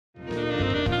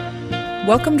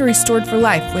Welcome to Restored for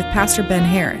Life with Pastor Ben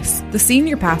Harris, the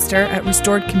senior pastor at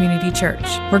Restored Community Church,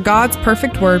 where God's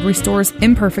perfect word restores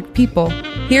imperfect people.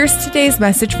 Here's today's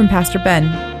message from Pastor Ben.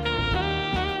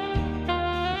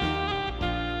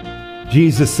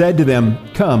 Jesus said to them,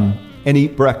 "Come and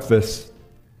eat breakfast."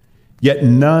 Yet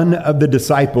none of the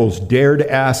disciples dared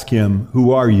ask him,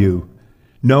 "Who are you?"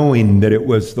 knowing that it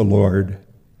was the Lord.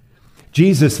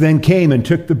 Jesus then came and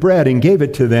took the bread and gave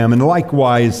it to them, and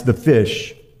likewise the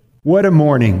fish. What a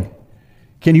morning.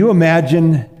 Can you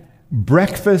imagine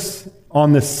breakfast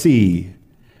on the sea,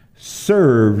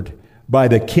 served by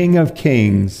the King of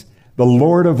Kings, the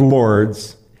Lord of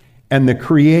Lords, and the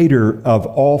Creator of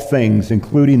all things,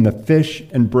 including the fish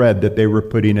and bread that they were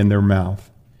putting in their mouth?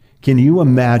 Can you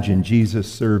imagine Jesus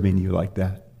serving you like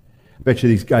that? I bet you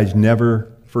these guys never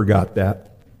forgot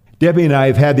that. Debbie and I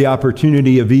have had the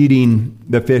opportunity of eating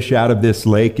the fish out of this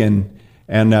lake, and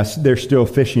they're still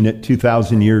fishing it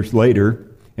 2,000 years later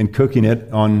and cooking it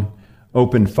on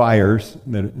open fires.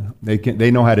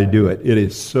 They know how to do it. It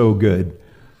is so good.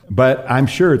 But I'm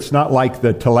sure it's not like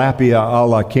the tilapia a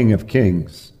la King of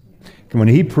Kings. When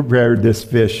he prepared this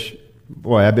fish,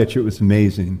 boy, I bet you it was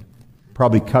amazing.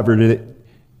 Probably covered it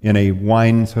in a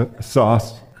wine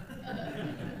sauce.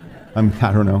 I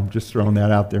don't know, just throwing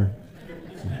that out there.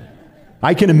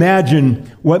 I can imagine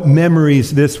what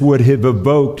memories this would have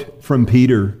evoked from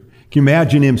Peter. Can you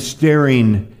imagine him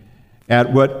staring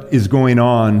at what is going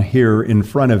on here in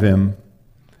front of him?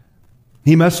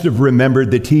 He must have remembered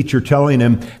the teacher telling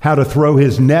him how to throw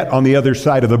his net on the other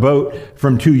side of the boat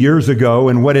from 2 years ago,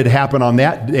 and what had happened on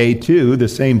that day too, the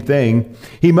same thing.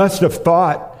 He must have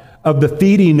thought of the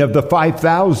feeding of the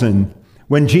 5,000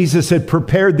 when Jesus had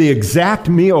prepared the exact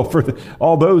meal for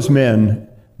all those men,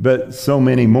 but so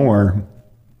many more.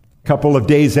 A couple of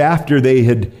days after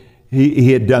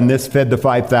he had done this, fed the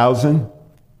 5,000,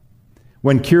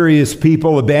 when curious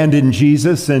people abandoned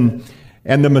Jesus and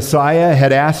the Messiah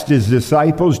had asked his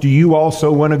disciples, "Do you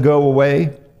also want to go away?"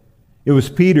 It was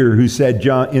Peter who said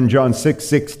in John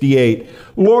 6:68,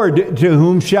 "Lord, to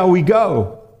whom shall we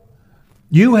go?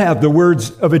 You have the words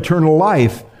of eternal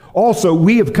life. Also,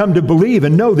 we have come to believe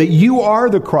and know that you are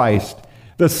the Christ,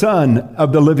 the Son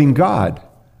of the living God."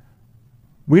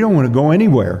 We don't want to go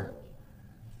anywhere.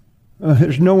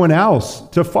 There's no one else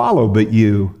to follow but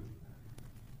you.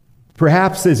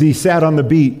 Perhaps as he sat on the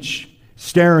beach,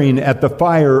 staring at the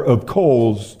fire of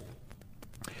coals,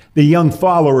 the young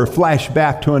follower flashed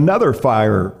back to another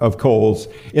fire of coals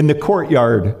in the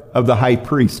courtyard of the high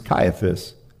priest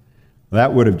Caiaphas.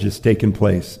 That would have just taken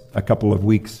place a couple of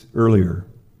weeks earlier.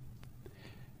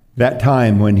 That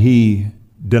time when he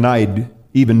denied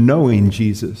even knowing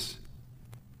Jesus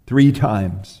 3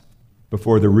 times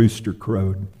before the rooster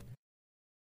crowed.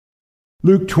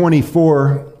 Luke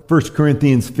 24, 1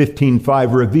 Corinthians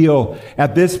 15:5 reveal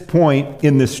at this point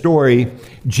in the story,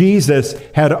 Jesus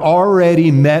had already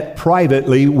met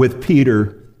privately with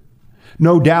Peter,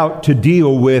 no doubt to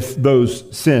deal with those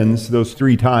sins, those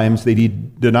 3 times that he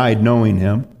denied knowing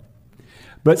him.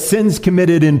 But sins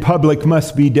committed in public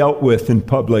must be dealt with in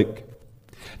public.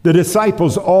 The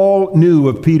disciples all knew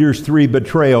of Peter's 3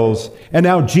 betrayals, and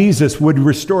now Jesus would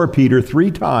restore Peter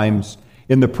 3 times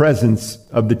in the presence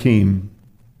of the team.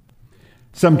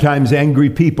 Sometimes angry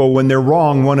people, when they're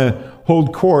wrong, want to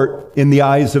hold court in the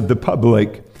eyes of the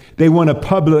public. They want to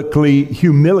publicly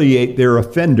humiliate their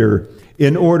offender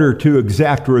in order to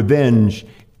exact revenge,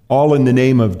 all in the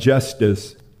name of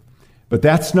justice. But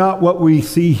that's not what we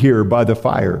see here by the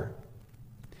fire.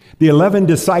 The 11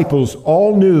 disciples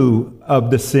all knew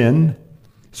of the sin,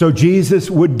 so Jesus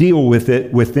would deal with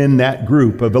it within that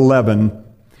group of 11,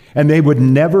 and they would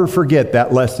never forget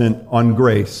that lesson on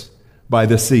grace by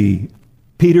the sea.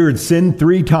 Peter had sinned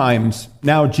 3 times.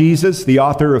 Now Jesus, the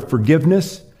author of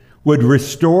forgiveness, would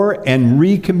restore and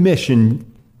recommission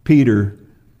Peter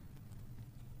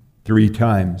 3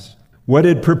 times. What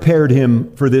had prepared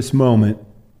him for this moment?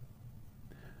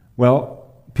 Well,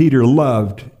 Peter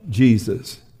loved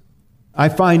Jesus. I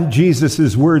find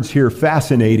Jesus' words here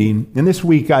fascinating. And this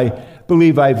week I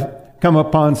believe I've come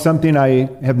upon something I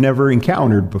have never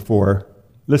encountered before.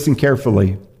 Listen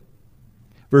carefully.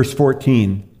 Verse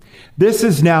 14. This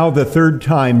is now the 3rd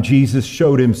time Jesus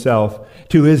showed himself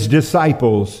to his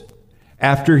disciples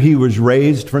after he was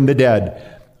raised from the dead.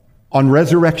 On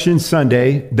Resurrection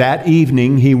Sunday, that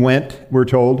evening, he went, we're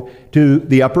told, to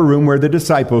the upper room where the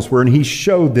disciples were, and he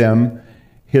showed them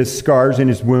his scars and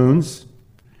his wounds.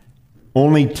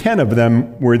 Only 10 of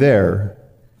them were there.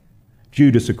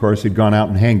 Judas, of course, had gone out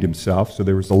and hanged himself, so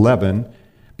there was 11.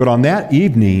 But on that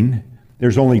evening,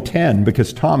 there's only 10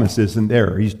 because Thomas isn't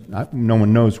there. No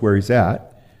one knows where he's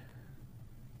at.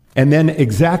 And then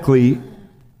exactly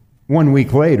 1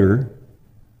 week later,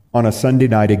 on a Sunday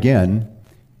night again,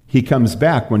 he comes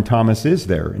back when Thomas is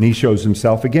there, and he shows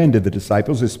himself again to the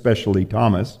disciples, especially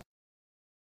Thomas.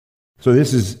 So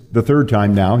this is the third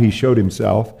time now he showed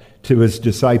himself to his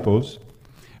disciples.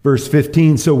 Verse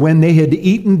 15, so when they had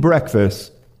eaten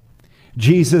breakfast,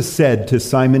 Jesus said to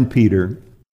Simon Peter,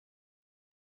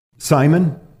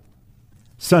 Simon,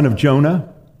 son of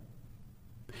Jonah,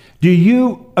 do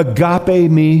you agape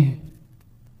me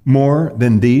more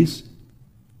than these?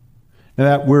 Now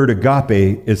that word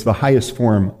agape is the highest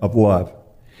form of love.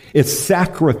 It's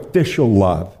sacrificial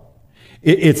love.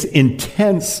 It's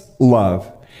intense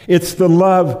love. It's the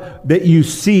love that you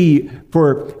see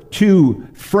for two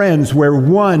friends where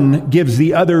one gives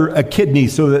the other a kidney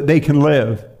so that they can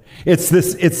live. It's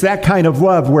that kind of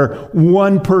love where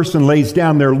one person lays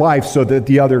down their life so that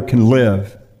the other can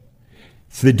live.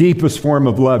 It's the deepest form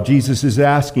of love. Jesus is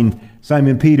asking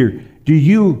Simon Peter, do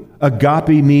you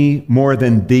agape me more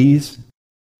than these?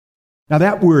 Now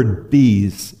that word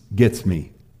these gets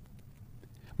me.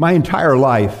 My entire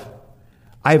life,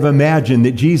 I've imagined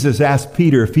that Jesus asked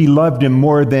Peter if he loved him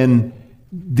more than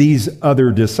these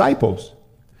other disciples.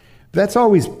 That's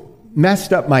always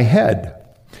messed up my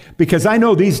head because I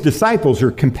know these disciples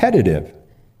are competitive.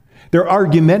 They're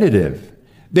argumentative.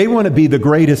 They want to be the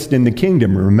greatest in the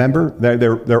kingdom, remember?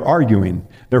 They're arguing.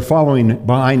 They're following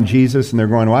behind Jesus and they're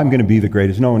going, well, I'm going to be the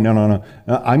greatest. No.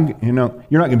 You're not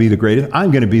going to be the greatest. I'm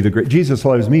going to be the greatest. Jesus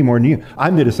loves me more than you.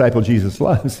 I'm the disciple Jesus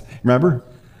loves. Remember?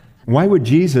 Why would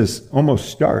Jesus almost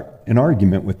start an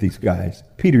argument with these guys?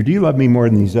 Peter, do you love me more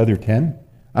than these other 10?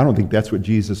 I don't think that's what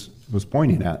Jesus was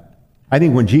pointing at. I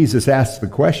think when Jesus asks the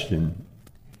question,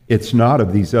 it's not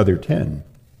of these other 10.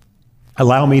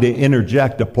 Allow me to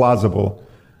interject a plausible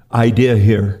idea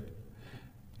here.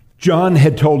 John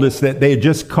had told us that they had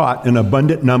just caught an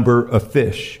abundant number of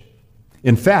fish.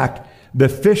 In fact, the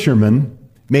fishermen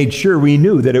made sure we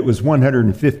knew that it was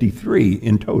 153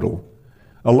 in total.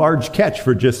 A large catch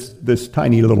for just this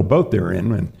tiny little boat they're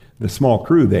in and the small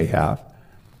crew they have.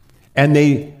 And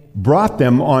they brought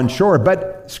them on shore.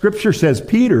 But Scripture says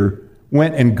Peter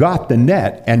went and got the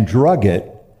net and drug it,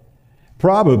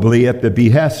 probably at the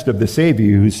behest of the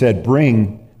Savior who said,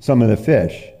 bring some of the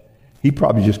fish. He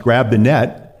probably just grabbed the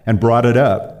net and brought it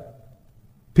up.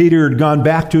 Peter had gone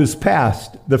back to his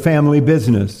past, the family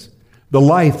business, the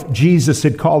life Jesus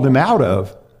had called him out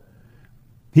of.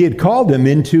 He had called him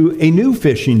into a new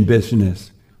fishing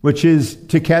business, which is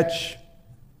to catch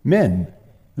men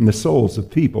and the souls of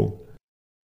people.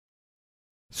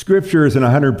 Scripture isn't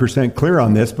 100% clear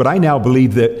on this, but I now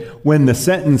believe that when the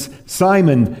sentence,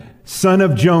 Simon, son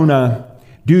of Jonah,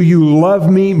 do you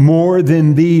love me more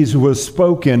than these was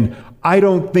spoken, I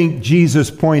don't think Jesus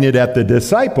pointed at the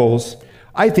disciples.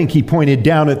 I think he pointed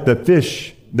down at the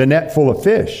fish, the net full of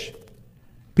fish.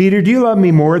 Peter, do you love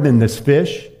me more than this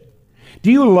fish?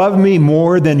 Do you love me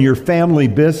more than your family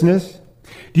business?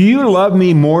 Do you love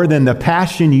me more than the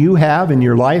passion you have in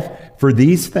your life for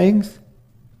these things? Do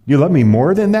you love me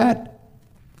more than that?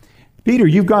 Peter,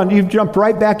 you've jumped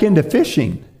right back into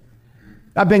fishing.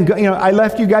 I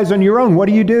left you guys on your own. What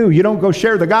do? You don't go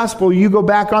share the gospel. You go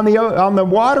back on the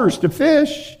waters to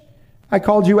fish. I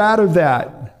called you out of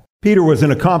that. Peter was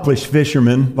an accomplished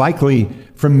fisherman, likely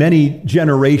from many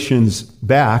generations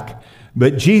back,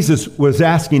 but Jesus was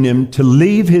asking him to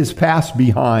leave his past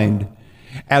behind,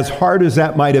 as hard as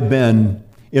that might have been,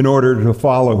 in order to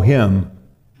follow him.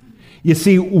 You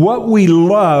see, what we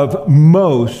love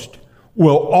most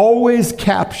will always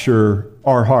capture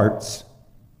our hearts.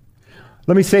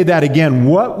 Let me say that again.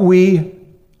 What we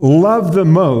love the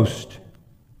most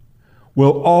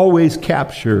will always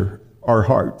capture our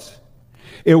hearts.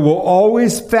 It will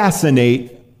always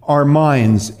fascinate our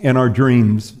minds and our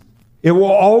dreams. It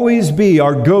will always be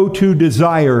our go-to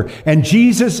desire. And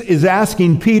Jesus is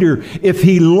asking Peter if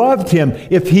he loved him,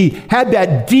 if he had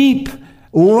that deep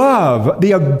love,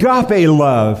 the agape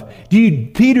love.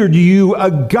 Peter, do you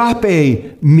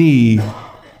agape me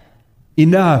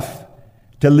enough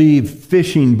to leave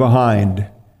fishing behind?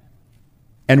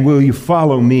 And will you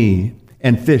follow me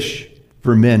and fish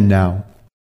for men now?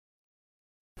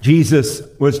 Jesus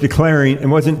was declaring,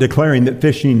 and wasn't declaring that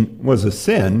fishing was a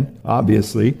sin,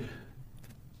 obviously.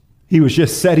 He was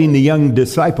just setting the young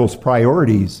disciples'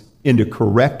 priorities into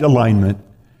correct alignment.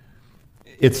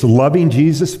 It's loving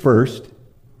Jesus first,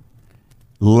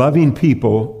 loving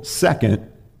people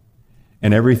second,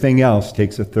 and everything else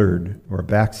takes a third or a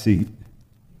back seat.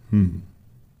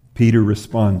 Peter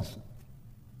responds.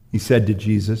 He said to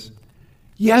Jesus,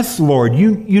 "Yes, Lord,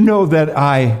 you know that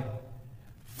I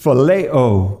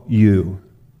phileo you."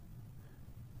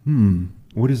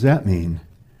 What does that mean?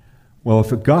 Well,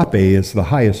 if agape is the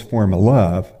highest form of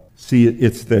love, see,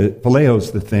 it's the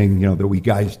phileo's the thing, that we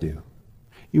guys do.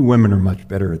 You women are much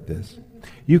better at this.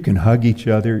 You can hug each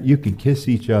other, you can kiss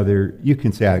each other, you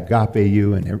can say I agape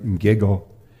you and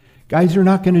giggle. Guys are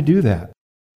not going to do that.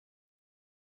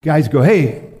 Guys go,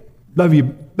 hey, love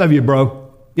you,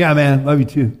 bro. Yeah, man, love you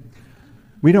too.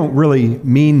 We don't really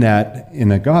mean that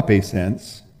in agape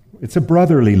sense. It's a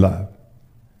brotherly love.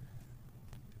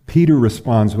 Peter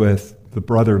responds with the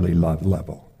brotherly love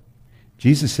level.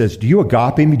 Jesus says, do you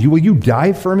agape me? Will you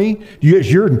die for me?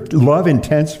 Is your love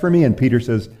intense for me? And Peter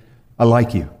says, I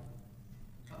like you.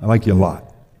 I like you a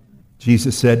lot.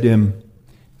 Jesus said to him,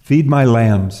 feed my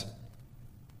lambs.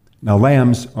 Now,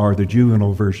 lambs are the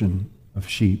juvenile version of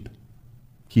sheep.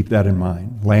 Keep that in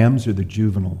mind. Lambs are the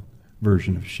juvenile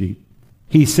version of sheep.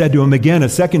 He said to him again a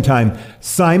second time,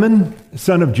 Simon,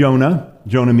 son of Jonah.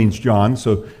 Jonah means John,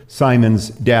 so Simon's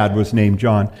dad was named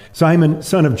John. Simon,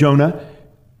 son of Jonah,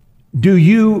 do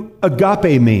you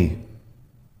agape me?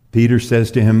 Peter says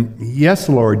to him, yes,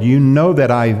 Lord, you know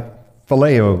that I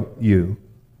phileo you.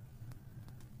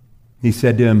 He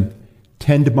said to him,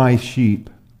 tend my sheep,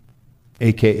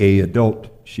 a.k.a. adult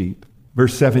sheep.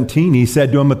 Verse 17, he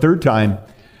said to him a third time,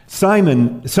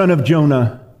 Simon, son of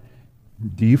Jonah,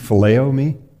 do you phileo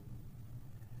me?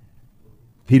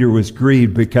 Peter was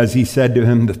grieved because he said to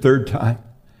him the third time,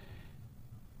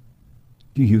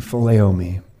 do you phileo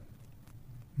me?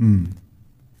 And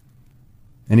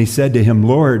he said to him,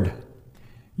 Lord,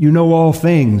 you know all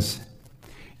things.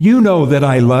 You know that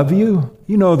I love you.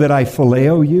 You know that I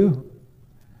phileo you.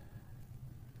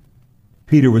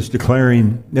 Peter was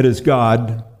declaring that as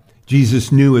God,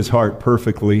 Jesus knew his heart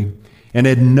perfectly and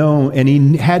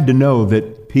he had to know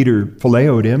that Peter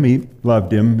phileoed him. He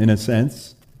loved him in a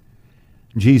sense.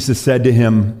 Jesus said to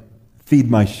him, feed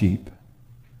my sheep.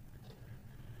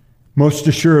 Most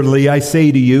assuredly, I say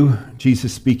to you,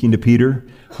 Jesus speaking to Peter,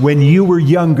 when you were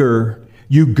younger,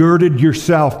 you girded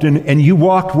yourself and you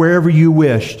walked wherever you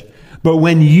wished. But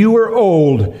when you are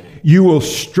old, you will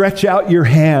stretch out your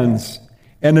hands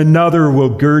and another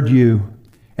will gird you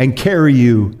and carry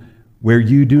you where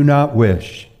you do not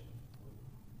wish.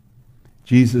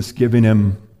 Jesus giving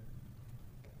him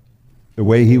the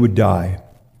way he would die,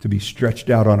 to be stretched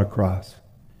out on a cross.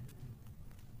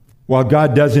 While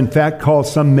God does in fact call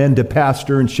some men to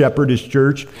pastor and shepherd his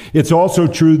church, it's also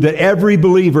true that every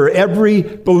believer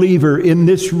in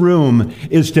this room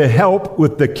is to help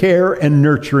with the care and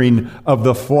nurturing of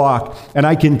the flock. And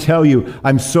I can tell you,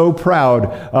 I'm so proud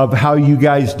of how you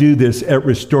guys do this at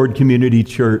Restored Community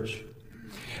Church.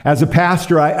 As a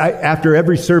pastor, after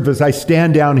every service, I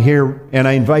stand down here and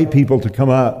I invite people to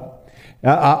come up.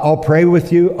 I'll pray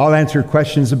with you. I'll answer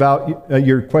questions about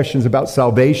your questions about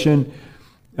salvation.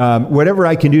 Whatever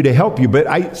I can do to help you.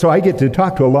 So I get to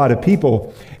talk to a lot of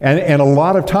people, and a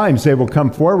lot of times they will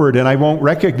come forward and I won't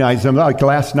recognize them. Like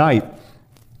last night,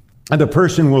 and the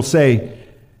person will say,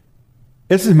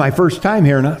 this is my first time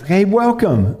here. And I'm like, hey,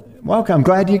 welcome. I'm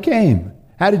glad you came.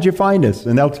 How did you find us?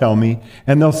 And they'll tell me,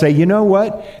 and they'll say, you know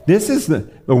what? This is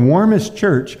the warmest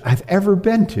church I've ever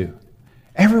been to.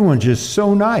 Everyone's just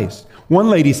so nice. One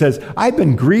lady says, I've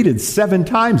been greeted 7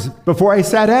 times before I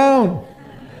sat down.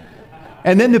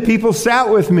 And then the people sat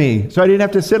with me, so I didn't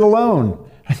have to sit alone.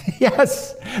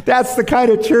 Yes, that's the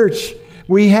kind of church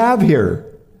we have here.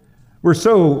 We're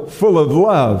so full of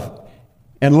love.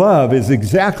 And love is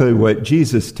exactly what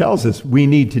Jesus tells us we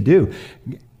need to do.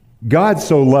 God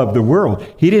so loved the world.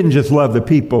 He didn't just love the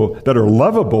people that are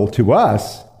lovable to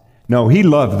us. No, he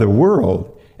loved the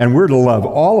world. And we're to love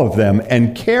all of them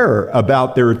and care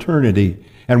about their eternity.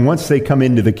 And once they come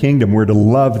into the kingdom, we're to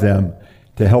love them,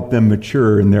 to help them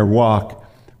mature in their walk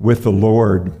with the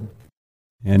Lord.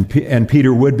 And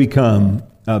Peter would become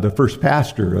the first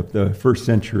pastor of the first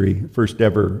century, first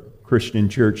ever Christian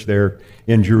church there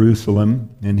in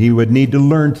Jerusalem. And he would need to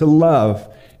learn to love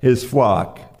his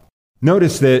flock.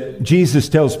 Notice that Jesus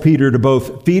tells Peter to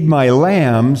both feed my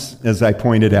lambs, as I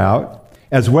pointed out,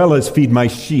 as well as feed my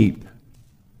sheep.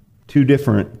 2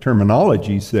 different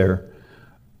terminologies there.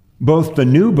 Both the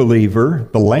new believer,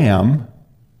 the lamb,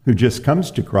 who just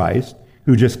comes to Christ,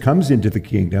 who just comes into the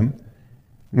kingdom,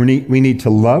 we need to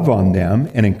love on them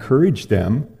and encourage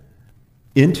them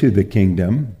into the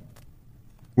kingdom.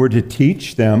 We're to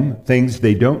teach them things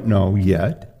they don't know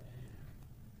yet.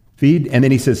 And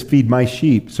then he says, feed my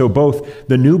sheep. So both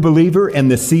the new believer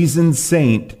and the seasoned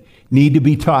saint need to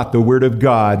be taught the word of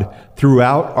God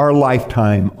throughout our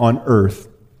lifetime on earth.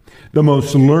 The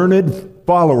most learned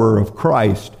follower of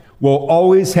Christ will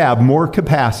always have more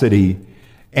capacity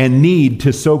and need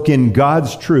to soak in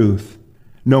God's truth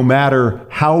no matter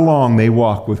how long they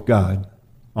walk with God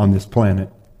on this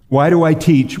planet. Why do I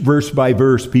teach verse by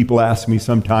verse? People ask me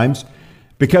sometimes.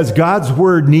 Because God's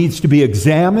word needs to be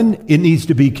examined, it needs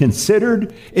to be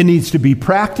considered, it needs to be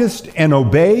practiced and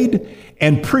obeyed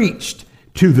and preached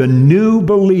to the new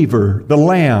believer, the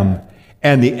lamb,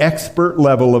 and the expert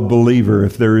level of believer,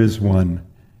 if there is one,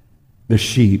 the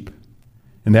sheep.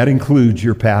 And that includes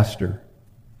your pastor.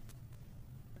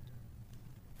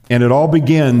 And it all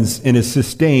begins and is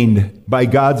sustained by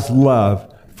God's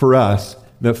love for us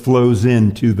that flows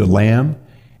into the lamb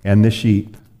and the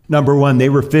sheep. Number one, they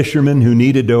were fishermen who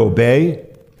needed to obey.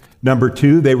 Number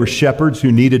two, they were shepherds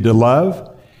who needed to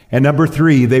love. And number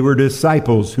three, they were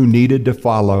disciples who needed to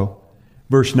follow.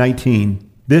 Verse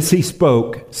 19, this he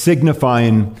spoke,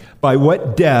 signifying by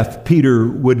what death Peter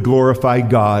would glorify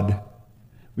God.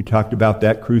 We talked about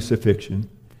that crucifixion.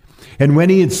 And when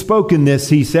he had spoken this,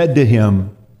 he said to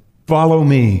him, follow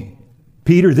me.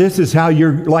 Peter, this is how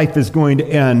your life is going to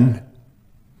end.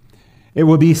 It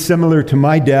will be similar to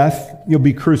my death. You'll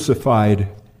be crucified.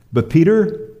 But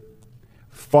Peter,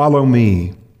 follow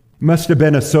me. It must have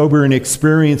been a sobering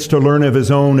experience to learn of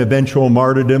his own eventual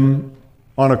martyrdom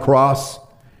on a cross,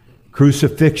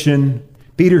 crucifixion.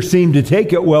 Peter seemed to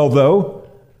take it well, though.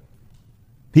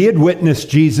 He had witnessed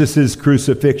Jesus'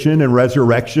 crucifixion and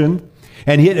resurrection,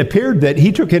 and it appeared that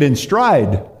he took it in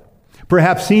stride.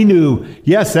 Perhaps he knew,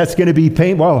 yes, that's going to be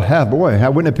painful. Well, boy, I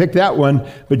wouldn't have picked that one.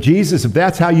 But Jesus, if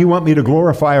that's how you want me to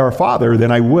glorify our Father,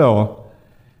 then I will.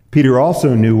 Peter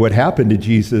also knew what happened to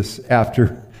Jesus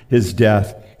after his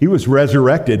death. He was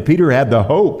resurrected. Peter had the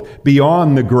hope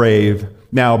beyond the grave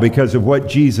now because of what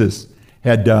Jesus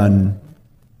had done.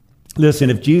 Listen,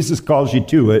 if Jesus calls you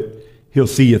to it, he'll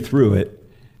see you through it.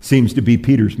 Seems to be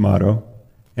Peter's motto.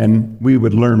 And we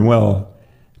would learn well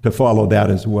to follow that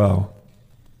as well.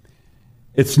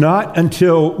 It's not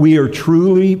until we are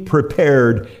truly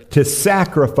prepared to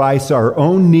sacrifice our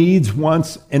own needs,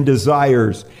 wants, and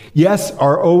desires, yes,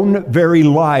 our own very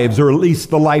lives, or at least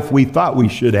the life we thought we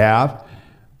should have,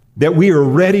 that we are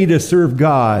ready to serve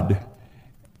God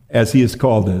as he has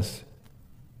called us.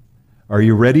 Are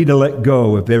you ready to let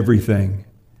go of everything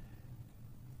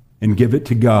and give it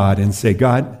to God and say,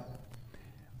 God,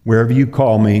 wherever you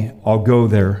call me, I'll go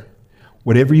there.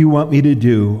 Whatever you want me to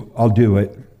do, I'll do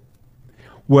it.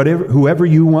 Whoever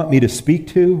you want me to speak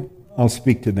to, I'll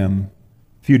speak to them.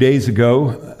 A few days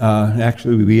ago,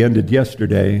 actually we ended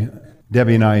yesterday,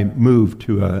 Debbie and I moved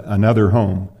to another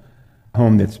home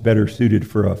that's better suited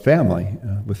for a family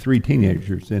with 3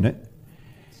 teenagers in it.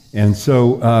 And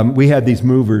so we had these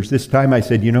movers. This time I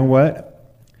said, you know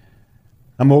what?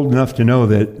 I'm old enough to know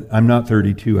that I'm not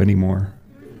 32 anymore.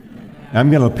 I'm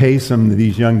going to pay some of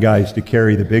these young guys to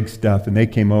carry the big stuff. And they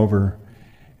came over.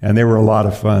 And they were a lot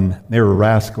of fun. They were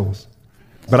rascals.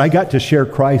 But I got to share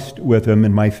Christ with them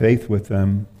and my faith with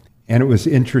them. And it was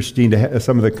interesting to have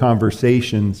some of the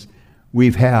conversations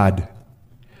we've had.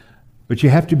 But you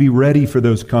have to be ready for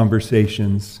those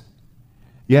conversations.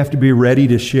 You have to be ready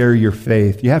to share your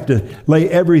faith. You have to lay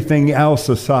everything else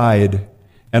aside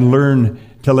and learn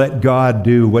to let God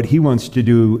do what he wants to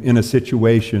do in a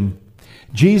situation.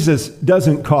 Jesus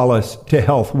doesn't call us to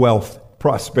health, wealth,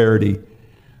 prosperity,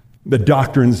 the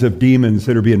doctrines of demons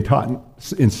that are being taught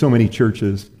in so many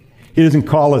churches. He doesn't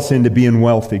call us into being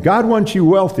wealthy. God wants you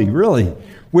wealthy, really.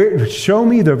 Show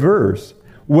me the verse.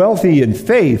 Wealthy in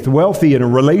faith, wealthy in a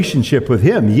relationship with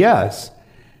him, yes.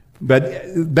 But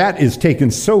that is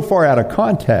taken so far out of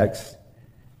context.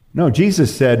 No,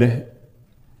 Jesus said,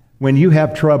 when you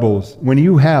have troubles, when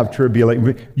you have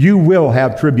tribulation, you will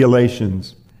have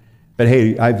tribulations. But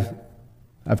hey,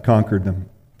 I've conquered them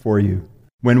for you.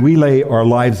 When we lay our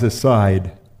lives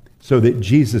aside so that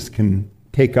Jesus can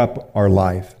take up our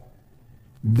life,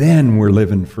 then we're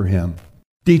living for him.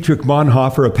 Dietrich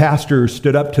Bonhoeffer, a pastor,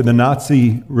 stood up to the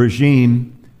Nazi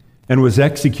regime and was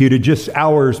executed just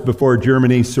hours before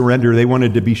Germany surrendered. They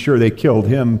wanted to be sure they killed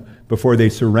him before they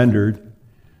surrendered.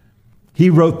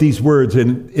 He wrote these words,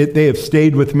 and they have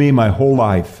stayed with me my whole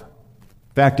life.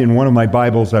 In fact, in one of my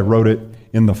Bibles, I wrote it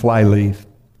in the flyleaf.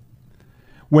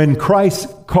 When Christ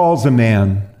calls a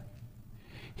man,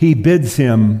 he bids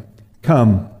him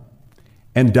come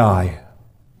and die.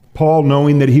 Paul,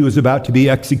 knowing that he was about to be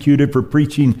executed for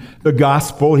preaching the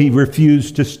gospel, he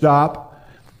refused to stop.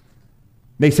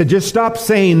 They said, just stop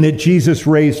saying that Jesus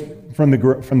raised from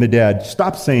the dead.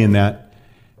 Stop saying that.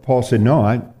 Paul said, no,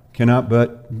 I cannot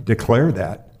but declare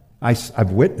that.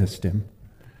 I've witnessed him.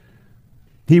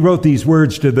 He wrote these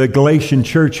words to the Galatian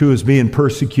church who was being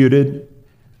persecuted.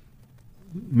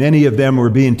 Many of them were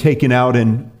being taken out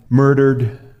and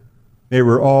murdered. They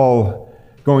were all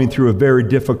going through a very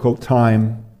difficult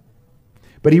time.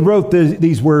 But he wrote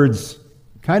these words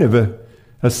kind of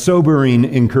a sobering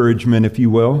encouragement, if you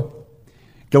will.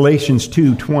 Galatians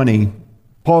 2:20.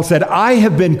 Paul said, I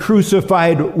have been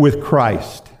crucified with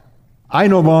Christ. I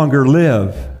no longer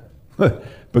live,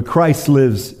 but Christ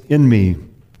lives in me.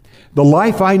 The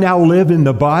life I now live in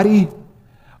the body,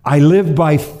 I live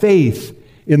by faith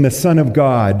in the Son of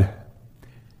God,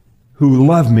 who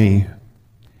loved me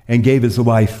and gave his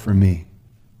life for me.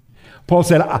 Paul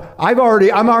said, I'm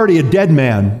already a dead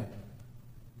man.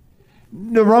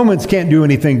 The Romans can't do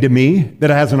anything to me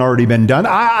that hasn't already been done.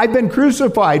 I've been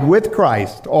crucified with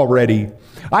Christ already.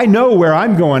 I know where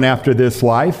I'm going after this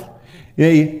life.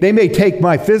 They may take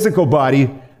my physical body,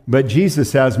 but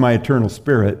Jesus has my eternal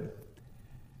spirit.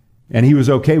 And he was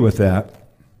okay with that.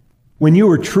 When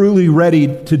you are truly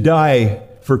ready to die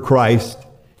for Christ,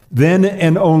 then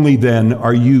and only then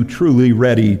are you truly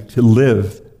ready to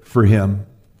live for him.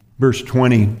 Verse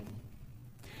 20.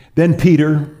 Then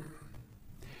Peter,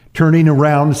 turning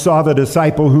around, saw the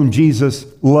disciple whom Jesus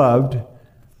loved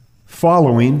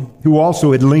following, who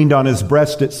also had leaned on his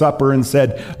breast at supper and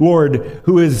said, Lord,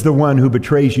 who is the one who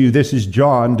betrays you? This is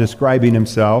John describing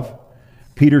himself.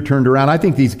 Peter turned around. I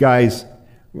think these guys,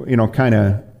 kind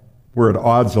of were at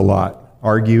odds a lot,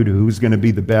 argued who's going to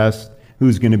be the best,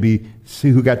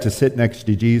 who got to sit next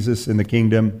to Jesus in the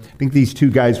kingdom. I think these two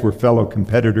guys were fellow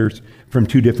competitors from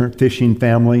two different fishing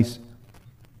families.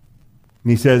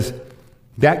 And he says,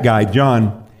 that guy,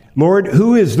 John, Lord,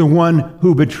 who is the one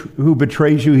who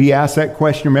betrays you? He asked that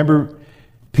question. Remember,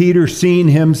 Peter, seeing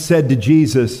him, said to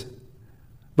Jesus,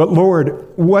 but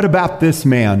Lord, what about this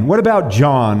man? What about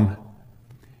John?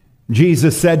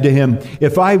 Jesus said to him,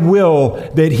 if I will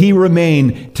that he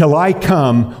remain till I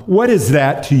come, what is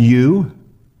that to you?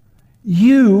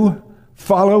 You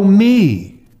follow me.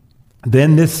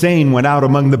 Then this saying went out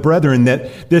among the brethren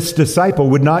that this disciple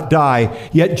would not die.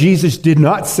 Yet Jesus did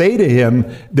not say to him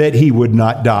that he would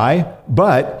not die.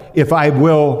 But if I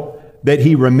will that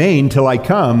he remain till I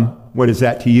come, what is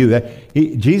that to you?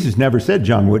 Jesus never said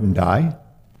John wouldn't die.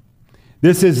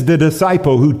 This is the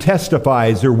disciple who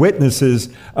testifies or witnesses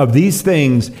of these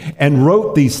things and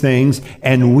wrote these things,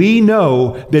 and we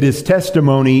know that his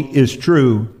testimony is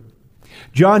true.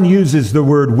 John uses the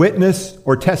word witness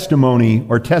or testimony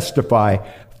or testify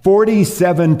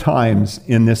 47 times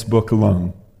in this book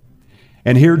alone.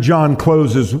 And here John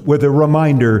closes with a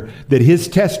reminder that his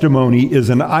testimony is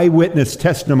an eyewitness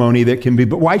testimony that can be,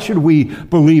 but why should we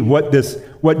believe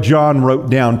what John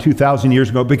wrote down 2,000 years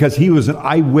ago? Because he was an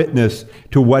eyewitness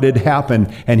to what had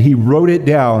happened, and he wrote it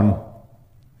down.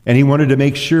 And he wanted to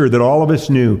make sure that all of us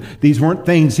knew these weren't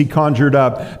things he conjured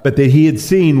up, but that he had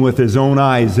seen with his own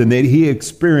eyes and that he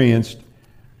experienced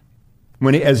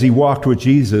as he walked with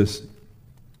Jesus.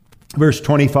 Verse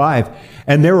 25,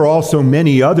 and there were also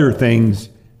many other things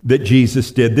that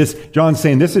Jesus did. John's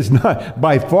saying this is not,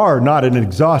 by far, not an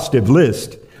exhaustive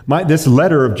list. This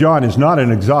letter of John is not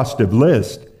an exhaustive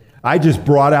list. I just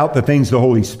brought out the things the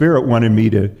Holy Spirit wanted me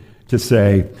to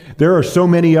say. There are so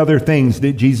many other things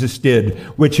that Jesus did,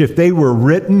 which if they were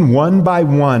written one by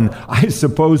one, I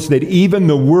suppose that even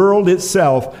the world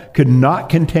itself could not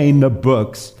contain the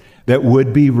books that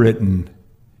would be written.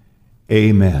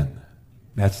 Amen.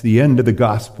 That's the end of the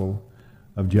Gospel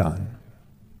of John.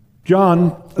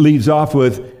 John leaves off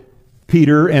with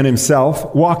Peter and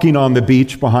himself walking on the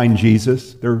beach behind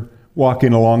Jesus. They're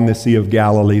walking along the Sea of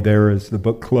Galilee there as the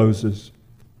book closes.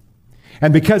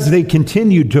 And because they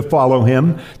continued to follow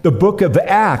him, the book of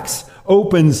Acts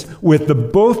opens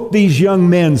with both these young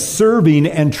men serving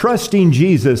and trusting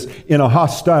Jesus in a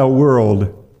hostile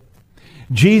world.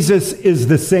 Jesus is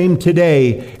the same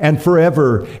today and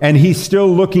forever, and he's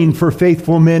still looking for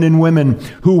faithful men and women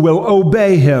who will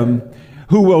obey him,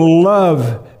 who will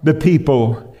love the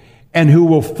people, and who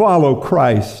will follow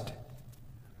Christ.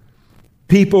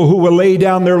 People who will lay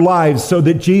down their lives so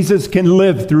that Jesus can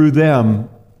live through them.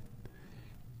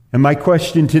 And my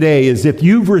question today is, if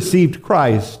you've received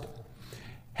Christ,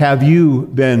 have you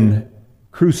been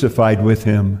crucified with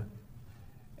him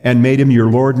and made him your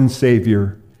Lord and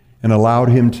Savior and allowed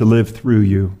him to live through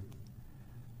you?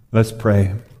 Let's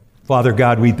pray. Father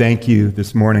God, we thank you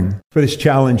this morning for this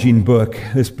challenging book,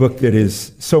 this book that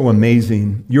is so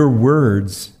amazing. Your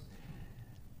words,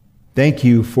 thank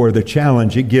you for the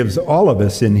challenge it gives all of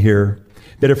us in here,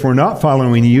 that if we're not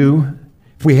following you,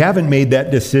 if we haven't made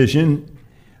that decision,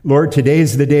 Lord, today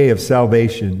is the day of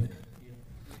salvation,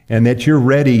 and that you're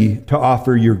ready to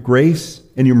offer your grace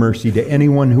and your mercy to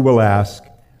anyone who will ask.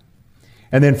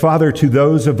 And then, Father, to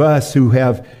those of us who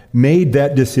have made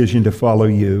that decision to follow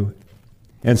you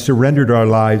and surrendered our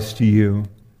lives to you,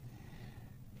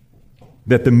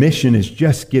 that the mission is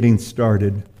just getting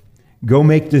started. Go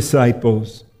make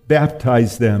disciples,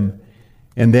 baptize them,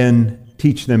 and then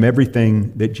teach them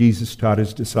everything that Jesus taught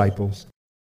his disciples.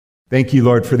 Thank you,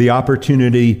 Lord, for the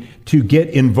opportunity to get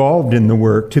involved in the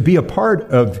work, to be a part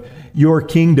of your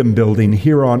kingdom building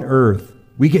here on earth.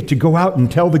 We get to go out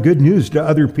and tell the good news to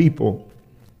other people.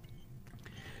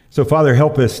 So, Father,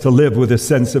 help us to live with a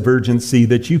sense of urgency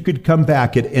that you could come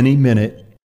back at any minute,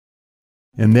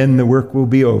 and then the work will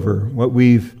be over. What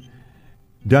we've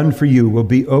done for you will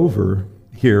be over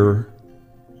here.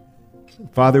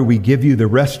 Father, we give you the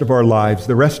rest of our lives,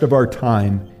 the rest of our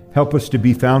time. Help us to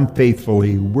be found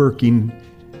faithfully working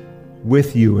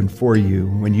with you and for you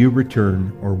when you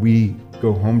return or we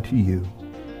go home to you.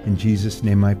 In Jesus'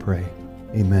 name I pray.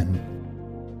 Amen.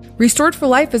 Restored for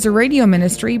Life is a radio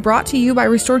ministry brought to you by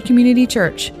Restored Community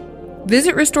Church.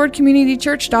 Visit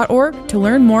restoredcommunitychurch.org to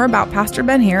learn more about Pastor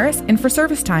Ben Harris and for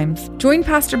service times. Join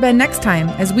Pastor Ben next time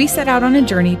as we set out on a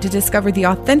journey to discover the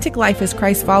authentic life as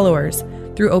Christ followers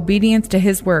through obedience to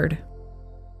his word.